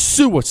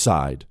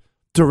suicide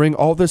during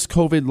all this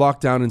COVID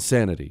lockdown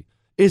insanity.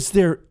 Is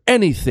there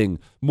anything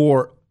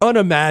more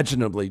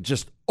unimaginably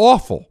just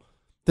awful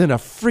than a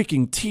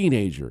freaking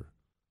teenager,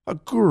 a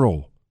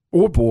girl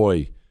or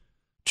boy,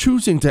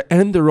 choosing to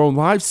end their own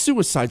lives?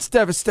 Suicide's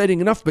devastating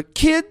enough, but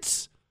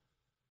kids,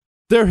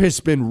 there has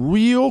been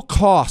real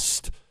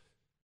cost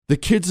The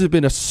kids have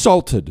been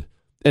assaulted,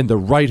 and the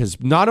right has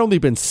not only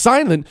been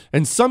silent,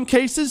 in some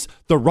cases,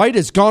 the right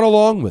has gone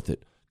along with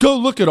it. Go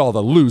look at all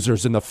the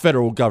losers in the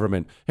federal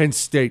government and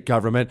state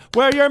government.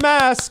 Wear your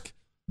mask.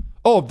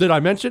 Oh, did I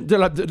mention?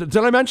 Did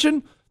I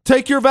mention?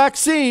 Take your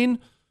vaccine.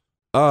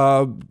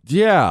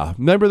 Yeah.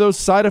 Remember those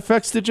side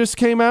effects that just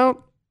came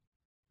out?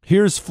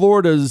 Here's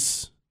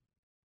Florida's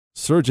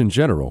Surgeon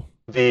General.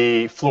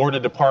 The Florida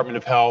Department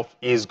of Health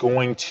is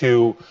going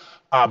to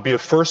be the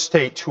first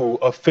state to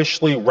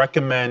officially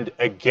recommend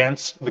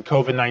against the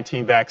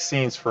COVID-19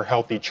 vaccines for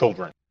healthy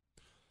children.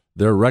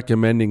 They're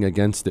recommending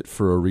against it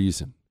for a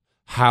reason.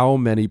 How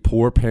many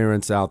poor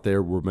parents out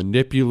there were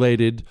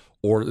manipulated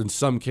or in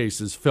some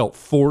cases felt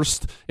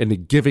forced into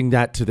giving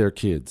that to their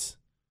kids?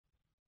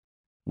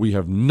 We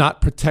have not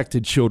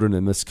protected children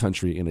in this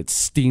country, and it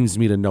steams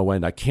me to no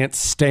end. I can't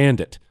stand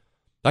it.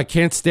 I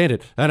can't stand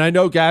it. And I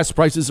know gas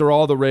prices are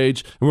all the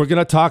rage, and we're going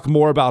to talk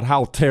more about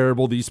how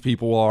terrible these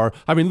people are.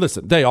 I mean,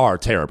 listen, they are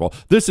terrible.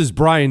 This is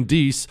Brian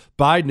Deese,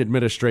 Biden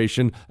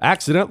administration,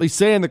 accidentally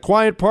saying the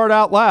quiet part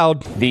out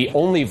loud. The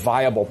only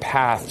viable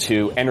path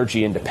to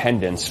energy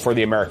independence for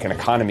the American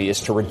economy is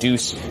to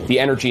reduce the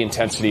energy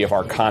intensity of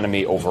our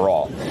economy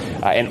overall,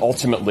 and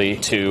ultimately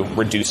to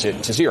reduce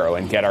it to zero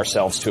and get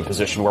ourselves to a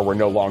position where we're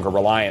no longer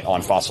reliant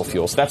on fossil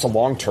fuels. That's a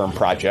long-term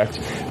project,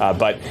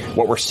 but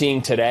what we're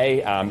seeing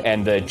today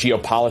and the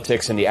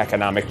geopolitics and the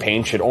economic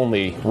pain should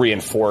only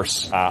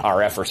reinforce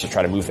our efforts to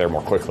try to move there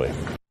more quickly.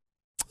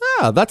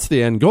 That's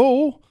the end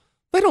goal.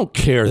 They don't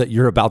care that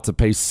you're about to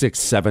pay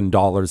 $6,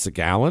 $7 a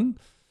gallon.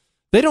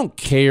 They don't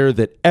care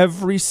that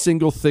every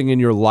single thing in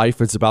your life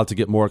is about to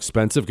get more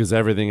expensive because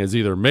everything is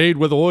either made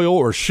with oil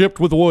or shipped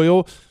with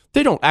oil.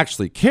 They don't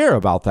actually care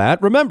about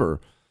that. Remember,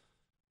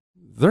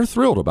 they're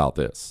thrilled about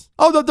this.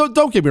 Oh,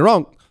 don't get me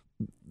wrong.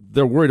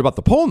 They're worried about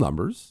the poll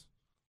numbers.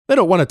 They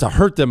don't want it to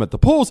hurt them at the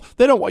polls.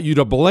 They don't want you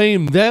to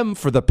blame them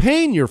for the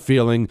pain you're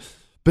feeling.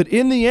 But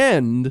in the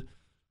end,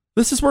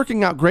 this is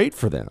working out great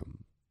for them.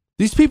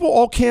 These people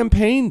all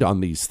campaigned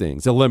on these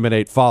things.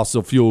 Eliminate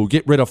fossil fuel,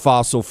 get rid of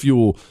fossil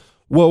fuel.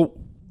 Well,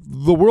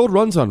 the world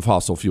runs on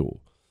fossil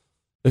fuel.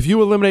 If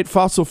you eliminate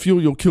fossil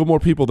fuel, you'll kill more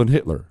people than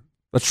Hitler.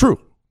 That's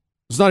true.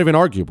 It's not even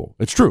arguable.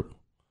 It's true.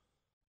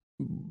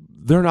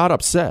 They're not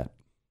upset.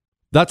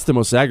 That's the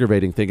most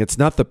aggravating thing. It's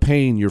not the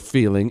pain you're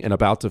feeling and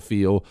about to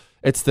feel.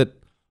 It's that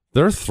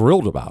they're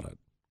thrilled about it.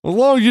 As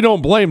long as you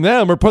don't blame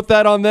them or put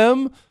that on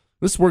them,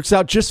 this works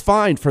out just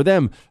fine for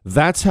them.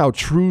 That's how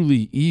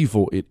truly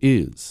evil it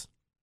is.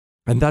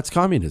 And that's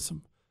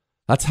communism.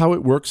 That's how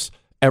it works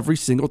every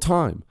single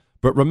time.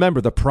 But remember,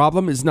 the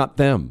problem is not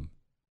them.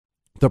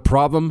 The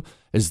problem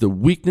is the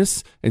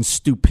weakness and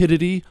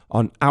stupidity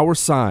on our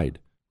side,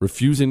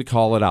 refusing to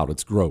call it out.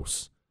 It's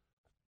gross.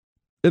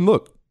 And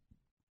look,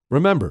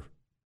 remember,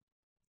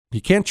 you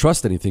can't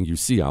trust anything you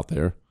see out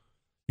there.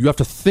 You have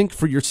to think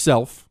for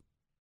yourself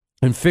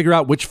and figure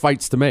out which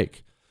fights to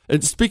make.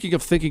 And speaking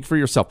of thinking for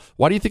yourself,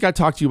 why do you think I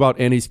talk to you about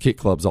Annie's Kit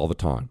Clubs all the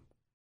time?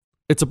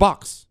 It's a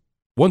box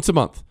once a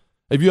month.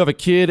 If you have a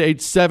kid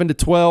age 7 to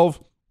 12,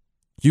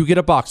 you get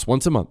a box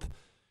once a month.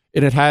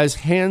 And it has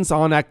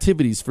hands-on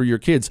activities for your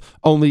kids,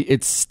 only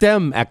it's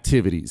STEM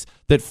activities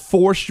that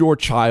force your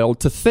child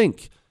to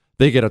think.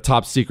 They get a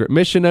top secret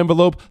mission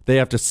envelope. They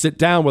have to sit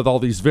down with all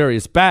these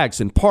various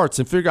bags and parts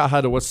and figure out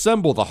how to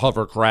assemble the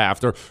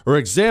hovercraft or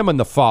examine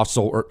the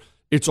fossil.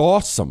 It's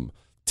awesome.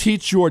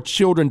 Teach your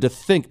children to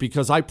think,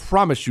 because I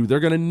promise you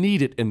they're going to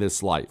need it in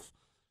this life.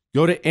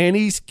 Go to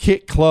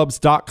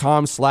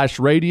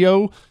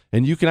annieskitclubs.com/radio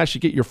and you can actually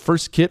get your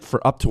first kit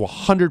for up to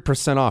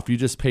 100% off. You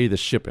just pay the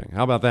shipping.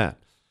 How about that?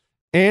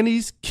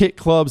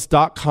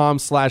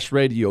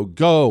 annieskitclubs.com/radio.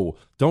 Go.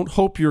 Don't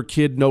hope your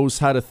kid knows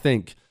how to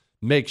think.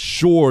 Make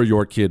sure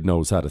your kid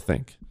knows how to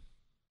think.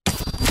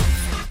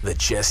 The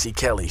Jesse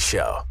Kelly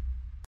Show.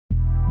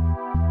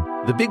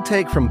 The Big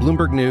Take from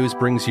Bloomberg News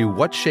brings you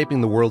what's shaping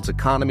the world's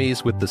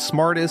economies with the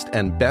smartest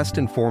and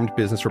best-informed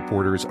business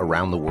reporters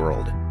around the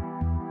world.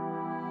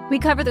 We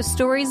cover the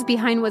stories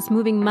behind what's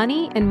moving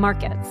money and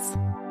markets,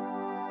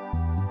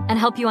 and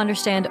help you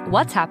understand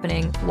what's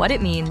happening, what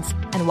it means,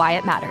 and why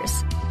it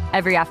matters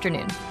every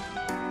afternoon.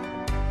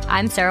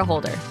 I'm Sarah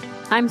Holder.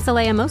 I'm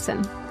Saleha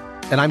Mohsin.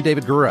 And I'm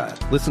David Gura.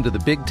 Listen to The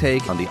Big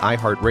Take on the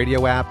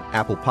iHeartRadio app,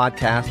 Apple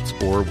Podcasts,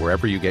 or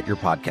wherever you get your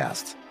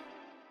podcasts.